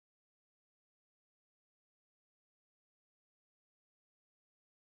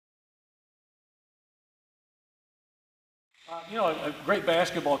You know, a great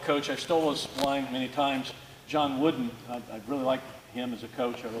basketball coach, I stole his line many times, John Wooden, I really like him as a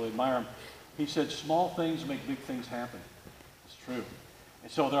coach, I really admire him. He said, small things make big things happen. It's true.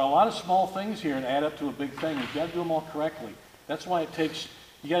 And so there are a lot of small things here that add up to a big thing. You've got to do them all correctly. That's why it takes,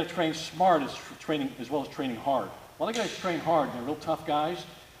 you got to train smart as well as training hard. A lot of guys train hard, they're real tough guys,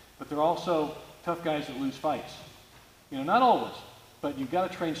 but they're also tough guys that lose fights. You know, not always, but you've got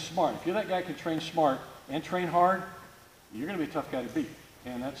to train smart. If you're that guy who can train smart and train hard, you're going to be a tough guy to beat.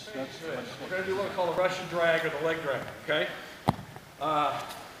 And that's we're going to do what we call a Russian drag or the leg drag, okay?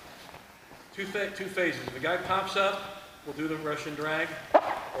 Two phases. If the guy pops up, we'll do the Russian drag,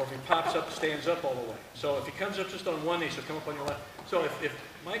 or if he pops up, stands up all the way. So if he comes up just on one knee, so come up on your left. So if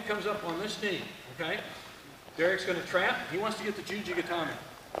Mike comes up on this knee, okay, Derrick's going to trap. He wants to get the Juji Gatame.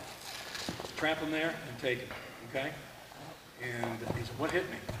 Trap him there and take him, okay? And he said, what hit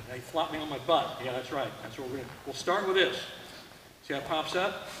me? He flopped me on my butt. Yeah, that's right. That's what we'll start with this. See how it pops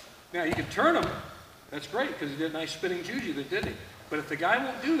up? Now you can turn him. That's great because he did a nice spinning Juji, didn't he? But if the guy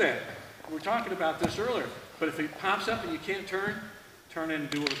won't do that, we were talking about this earlier, but if he pops up and you can't turn in and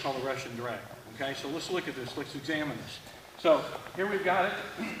do what we call a Russian drag. Okay, so let's look at this. Let's examine this. So here we've got it.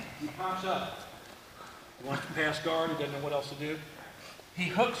 He pops up. He wants to pass guard. He doesn't know what else to do. He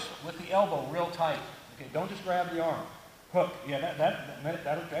hooks with the elbow real tight. Okay, don't just grab the arm. Hook. Yeah,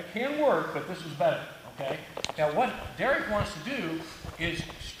 that can work, but this is better. Okay. Now what Derrick wants to do is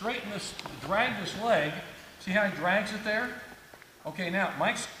straighten this, drag this leg. See how he drags it there? Okay. Now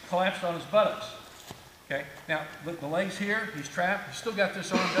Mike's collapsed on his buttocks. Okay. Now look, the leg's here. He's trapped. He's still got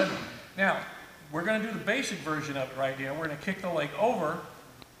this arm, doesn't he? Now we're going to do the basic version of it right here. We're going to kick the leg over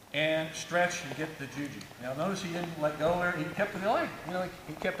and stretch and get the Juji. Now notice he didn't let go there. He kept the leg. You know,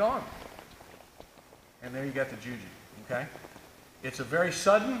 he kept on. And there you got the Juji. Okay? It's a very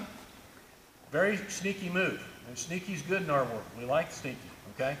sudden, very sneaky move. And sneaky's good in our world. We like sneaky.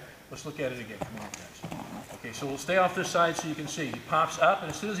 Okay? Let's look at it again. Come on, guys. Okay, so we'll stay off this side so you can see. He pops up,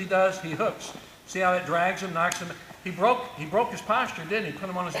 and as soon as he does, he hooks. See how that drags him, knocks him? He broke his posture, didn't he? Put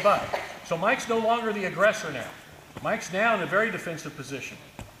him on his butt. So Mike's no longer the aggressor now. Mike's now in a very defensive position.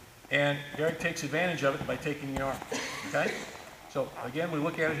 And Derrick takes advantage of it by taking the arm. Okay? So again, we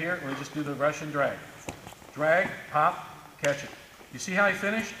look at it here, and we just do the Russian drag. Drag, pop, catch it. You see how he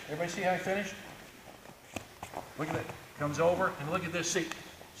finished? Everybody see how he finished? Look at it. Comes over, and look at this.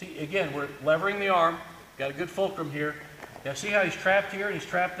 See, again, we're levering the arm. Got a good fulcrum here. Now see how he's trapped here and he's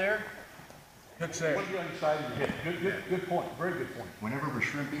trapped there? Hooks there. What's the other side of your hip? Good point. Very good point. Whenever we're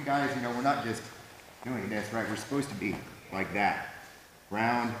shrimping, guys, you know, we're not just doing this, right? We're supposed to be like that.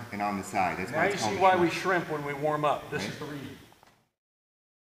 Round and on the side. That's now you see why we shrimp when we warm up. This is the reason.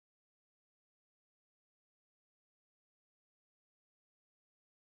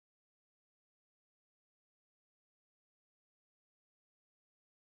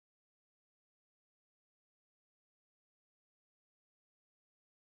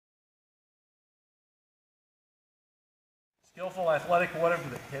 Skillful, athletic, whatever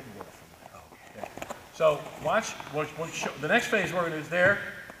the head roll from there. Okay. So watch, the next phase we're going to do is there,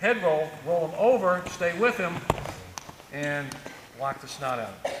 head roll him over, stay with him, and lock the snot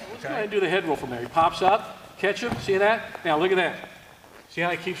out. Let's go ahead and do the head roll from there. He pops up, catch him, see that? Now look at that. See how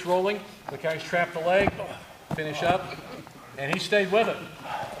he keeps rolling? Look how he's trapped the leg, finish up, and he stayed with it.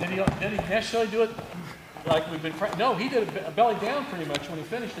 Did he necessarily do it like we've been, no, he did a belly down pretty much when he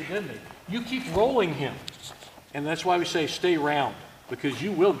finished it, didn't he? You keep rolling him. And that's why we say stay round, because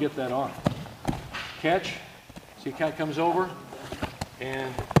you will get that arm. Catch, see how it comes over,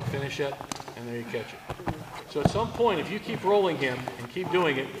 and finish it, and there you catch it. So at some point, if you keep rolling him and keep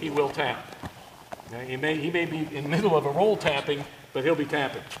doing it, he will tap. Now, he may be in the middle of a roll tapping, but he'll be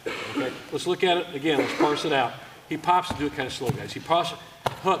tapping. Okay? Let's look at it again. Let's parse it out. He pops, do it kind of slow, guys. He pops,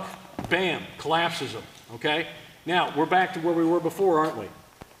 hook, bam, collapses him. Okay? Now, we're back to where we were before, aren't we?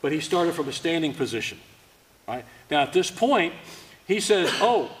 But he started from a standing position. Right? Now, at this point, he says,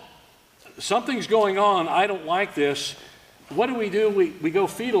 oh, something's going on. I don't like this. What do? We go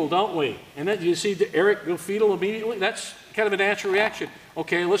fetal, don't we? And then you see Aric go fetal immediately? That's kind of a natural reaction.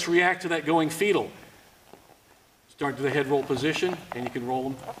 Okay, let's react to that going fetal. Start to the head roll position, and you can roll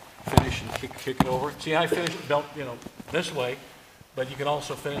them, finish, and kick it over. See how I finish belt, this way, but you can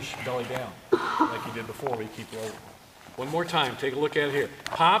also finish belly down, like you did before, where you keep rolling. One more time, take a look at it here.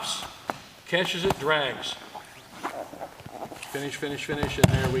 Pops, catches it, drags. Finish, and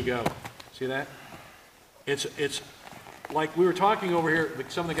there we go. See that? It's like we were talking over here,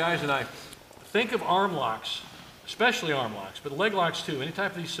 some of the guys and I, think of arm locks, especially arm locks, but leg locks too, any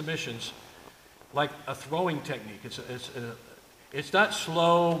type of these submissions, like a throwing technique. It's not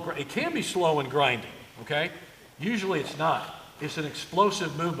slow, it can be slow and grinding, okay? Usually it's not. It's an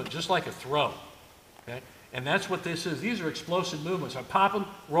explosive movement, just like a throw. Okay? And that's what this is. These are explosive movements. I pop them,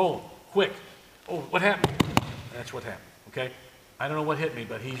 roll them, quick. Oh, what happened? That's what happened. Okay? I don't know what hit me,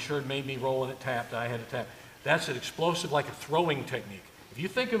 but he sure made me roll and it tapped. I had to tap. That's an explosive, like a throwing technique. If you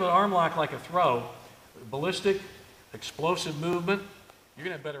think of an arm lock like a throw, ballistic, explosive movement, you're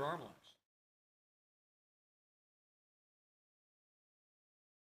going to have better arm lock.